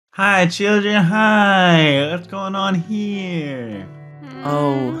Hi, children. Hi. What's going on here?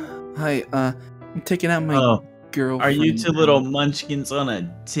 Oh, hi. I'm taking out my girlfriend. Are you two little munchkins on a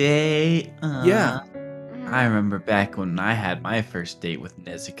date? Yeah. I remember back when I had my first date with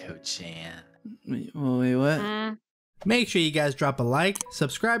Nezuko-chan. Wait, what? Make sure you guys drop a like,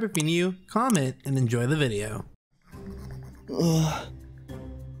 subscribe if you're new, comment, and enjoy the video.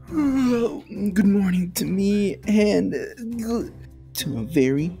 Good morning to me and to a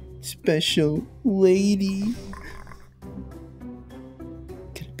very special lady.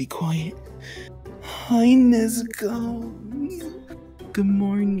 Gotta be quiet. Hi, Nezuko. Good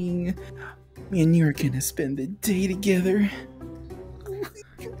morning. Me and you are gonna spend the day together.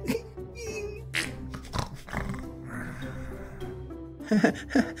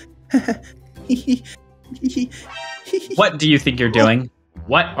 What do you think you're doing?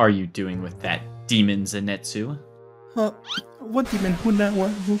 What are you doing with that demon Zenitsu? What demon? Who?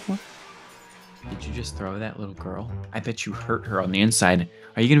 Did you just throw that little girl? I bet you hurt her on the inside.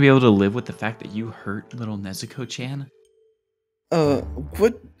 Are you gonna be able to live with the fact that you hurt little Nezuko-chan?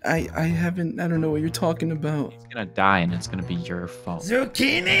 What? I haven't. I don't know what you're talking about. He's gonna die and it's gonna be your fault.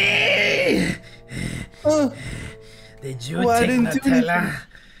 Zucchini! Did you I take didn't do anything. Nutella?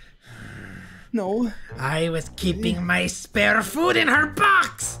 No. I was keeping my spare food in her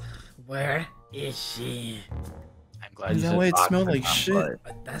box! Where is she? I'm glad Is you that said why it box smelled and like not shit? butt.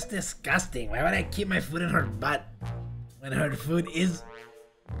 But that's disgusting. Why would I keep my food in her butt? When her food is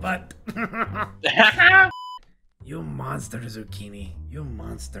butt. You monster, Zucchini. You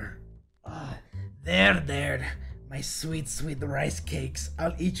monster. There. My sweet, sweet rice cakes.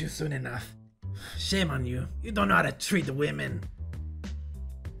 I'll eat you soon enough. Shame on you. You don't know how to treat women.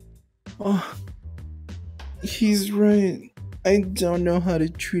 Oh, he's right. I don't know how to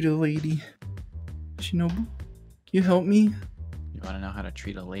treat a lady. Shinobu, can you help me? You wanna know how to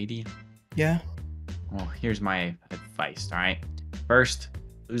treat a lady? Yeah. Well, here's my advice, alright? First,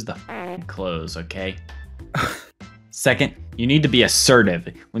 lose the clothes, okay? Second, you need to be assertive.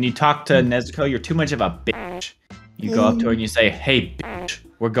 When you talk to Nezuko, you're too much of a bitch. You go up to her and you say, hey, bitch,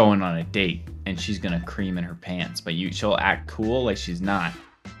 we're going on a date. And she's gonna cream in her pants. But she'll act cool like she's not.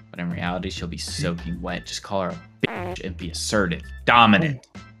 But in reality, she'll be soaking wet. Just call her a bitch and be assertive. Dominant.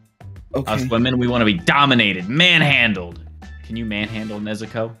 Okay. Us women, we want to be dominated, manhandled. Can you manhandle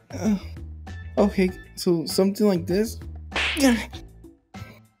Nezuko? Okay, so something like this?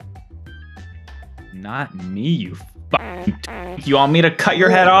 Not me, you fucking You want me to cut your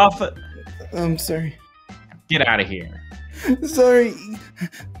head off? I'm sorry. Get out of here. Sorry.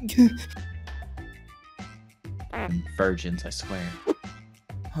 Virgins, I swear.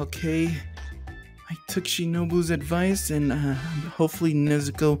 Okay. I took Shinobu's advice and hopefully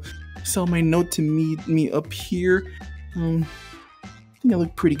Nezuko saw my note to meet me up here. I think I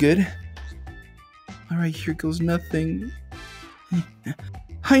look pretty good. Alright, here goes nothing.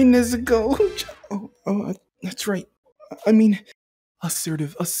 Hi, Nezuko. Oh, that's right. I mean,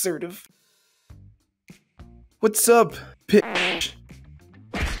 assertive. What's up, bitch?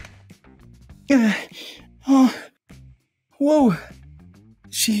 Oh, whoa.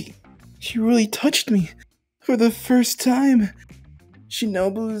 She really touched me for the first time.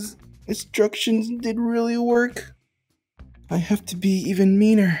 Shinobu's instructions did really work. I have to be even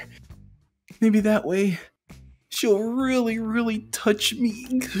meaner. Maybe that way she'll really touch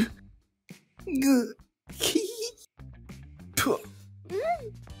me.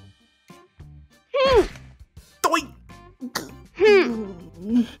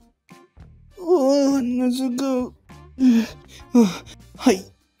 Oh, Nezuko.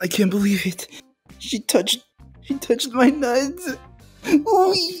 I can't believe it. She touched my nuts.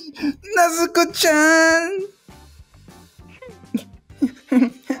 Ooh, Nezuko-chan.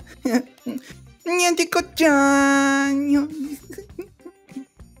 Nezuko-chan.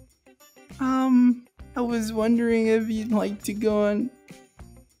 I was wondering if you'd like to go on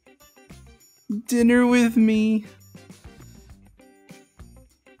dinner with me.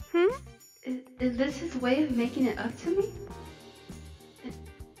 Is this his way of making it up to me?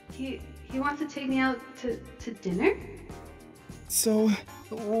 He wants to take me out to dinner? So,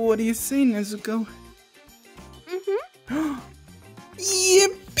 what do you say, Nezuko?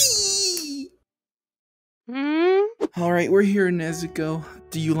 Yippee! Alright, we're here, Nezuko.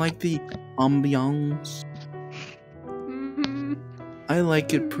 Do you like the ambiance? I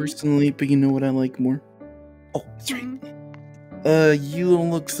like it personally, but you know what I like more? Oh, that's right. You don't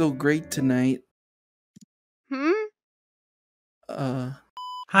look so great tonight.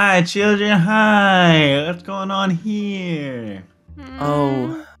 Hi, children. Hi. What's going on here?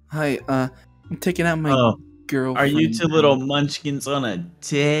 Oh, hi. I'm taking out my girlfriend. Are you two little munchkins on a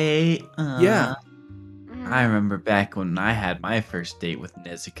date? Yeah. I remember back when I had my first date with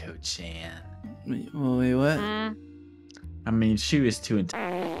Nezuko-chan. Wait, what? I mean, she was too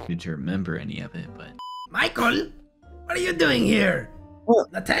intoxicated to remember any of it, but... Michael, what are you doing here?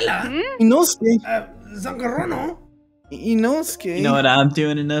 What? Nutella? Inosuke. Zangarono? Inosuke. You know what I'm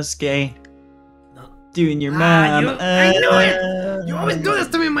doing, Inosuke? No. Doing your mom. I knew it! You always do this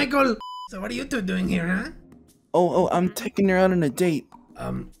to me, Michael! So what are you two doing here, huh? Oh, I'm taking her out on a date.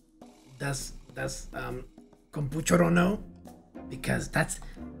 Does Kompuchoro know? Because that's,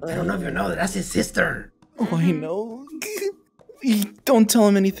 I don't know if you know, that's his sister. Oh, I know. Don't tell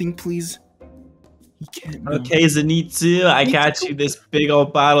him anything, please. He can't know. Okay, Zenitsu, I got you this big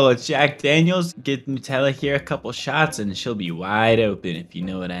old bottle of Jack Daniels. Get Nutella here a couple shots and she'll be wide open, if you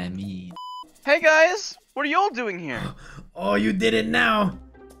know what I mean. Hey guys, what are y'all doing here? Oh, you did it now.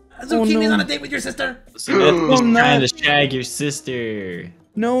 Zucchini's on a date with your sister. So that's just trying to shag your sister.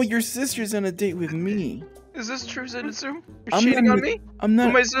 No, your sister's on a date with me. Is this true, Zenitsu? You're I'm cheating not- on me? I'm not.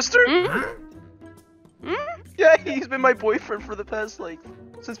 With my sister? Huh? Yeah, he's been my boyfriend for the past,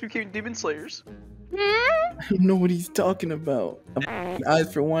 since we became Demon Slayers. I don't know what he's talking about.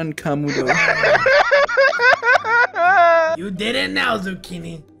 Eyes for one, Kamado. You did it now,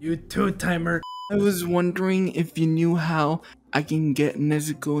 Zucchini. You two-timer. I was wondering if you knew how I can get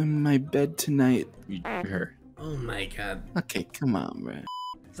Nezuko in my bed tonight. You her. Oh my god. Okay, come on, bro.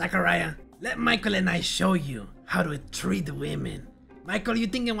 Zachariah, let Michael and I show you how to treat women. Michael, you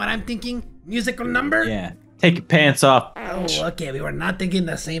thinking what I'm thinking? Musical number? Yeah. Take your pants off. Oh, okay, we were not thinking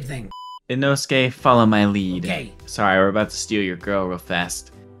the same thing. Inosuke, follow my lead. Okay. Sorry, we're about to steal your girl real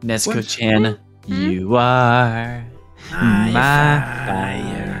fast. Nezuko-chan, you are My my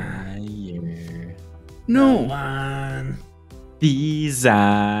fire. No, One.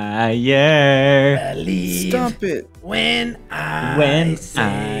 desire. Believe. stop it. When I When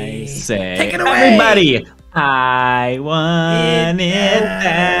say. I say, Take it away. everybody, I want it that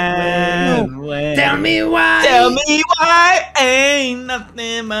that way. way. Tell me why. Tell me why ain't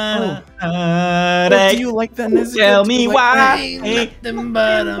nothing but a Oh, heartache. do you like that, Nezuko? Tell Do me you like why. that? Ain't nothing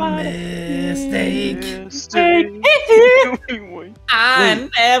but a mistake. I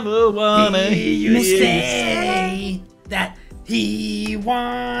never wanna You hear say that he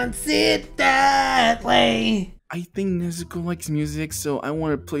wants it that way. I think Nezuko likes music, so I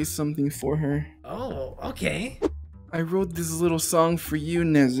want to play something for her. Oh, okay. I wrote this little song for you,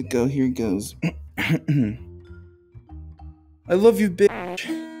 Nezuko. Here it goes. I love you, bitch.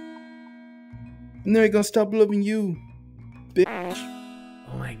 And then I gonna stop loving you, bitch.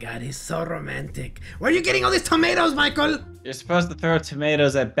 Oh my god, he's so romantic. Where are you getting all these tomatoes, Michael? You're supposed to throw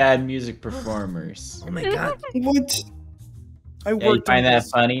tomatoes at bad music performers. Oh my god. What? I Yeah, you worked find on that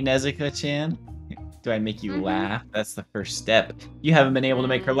this. funny, Nezuko-chan? Do I make you laugh? That's the first step. You haven't been able to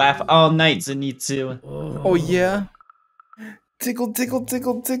make her laugh all night, Zenitsu. Oh yeah. Tickle, tickle,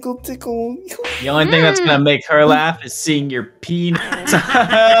 tickle, tickle, tickle. The only thing that's gonna make her laugh is seeing your penis.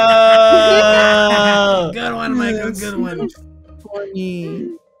 Good one, Michael. That's Good one. Funny.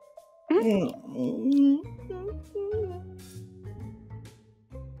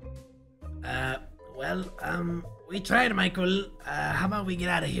 We tried, Michael. How about we get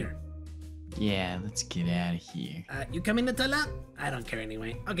out of here? Yeah, let's get out of here. You coming, Nutella? I don't care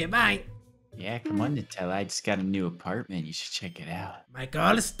anyway. Okay, bye. Yeah, come on, Nutella. I just got a new apartment. You should check it out.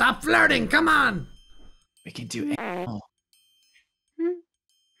 Michael, stop flirting. Come on. We can do it. Oh.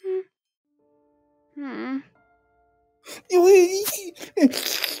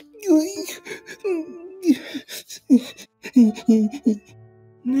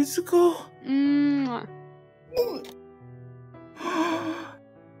 Nezuko?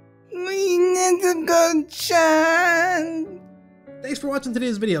 Nezuko-chan! Thanks for watching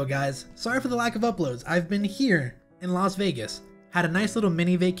today's video, guys. Sorry for the lack of uploads. I've been here in Las Vegas. Had a nice little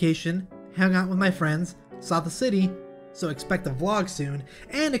mini vacation, hung out with my friends, saw the city, so expect a vlog soon,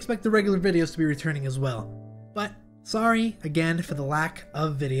 and expect the regular videos to be returning as well. But sorry again for the lack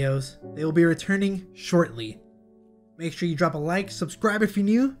of videos. They will be returning shortly. Make sure you drop a like, subscribe if you're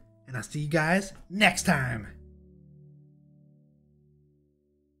new, and I'll see you guys next time.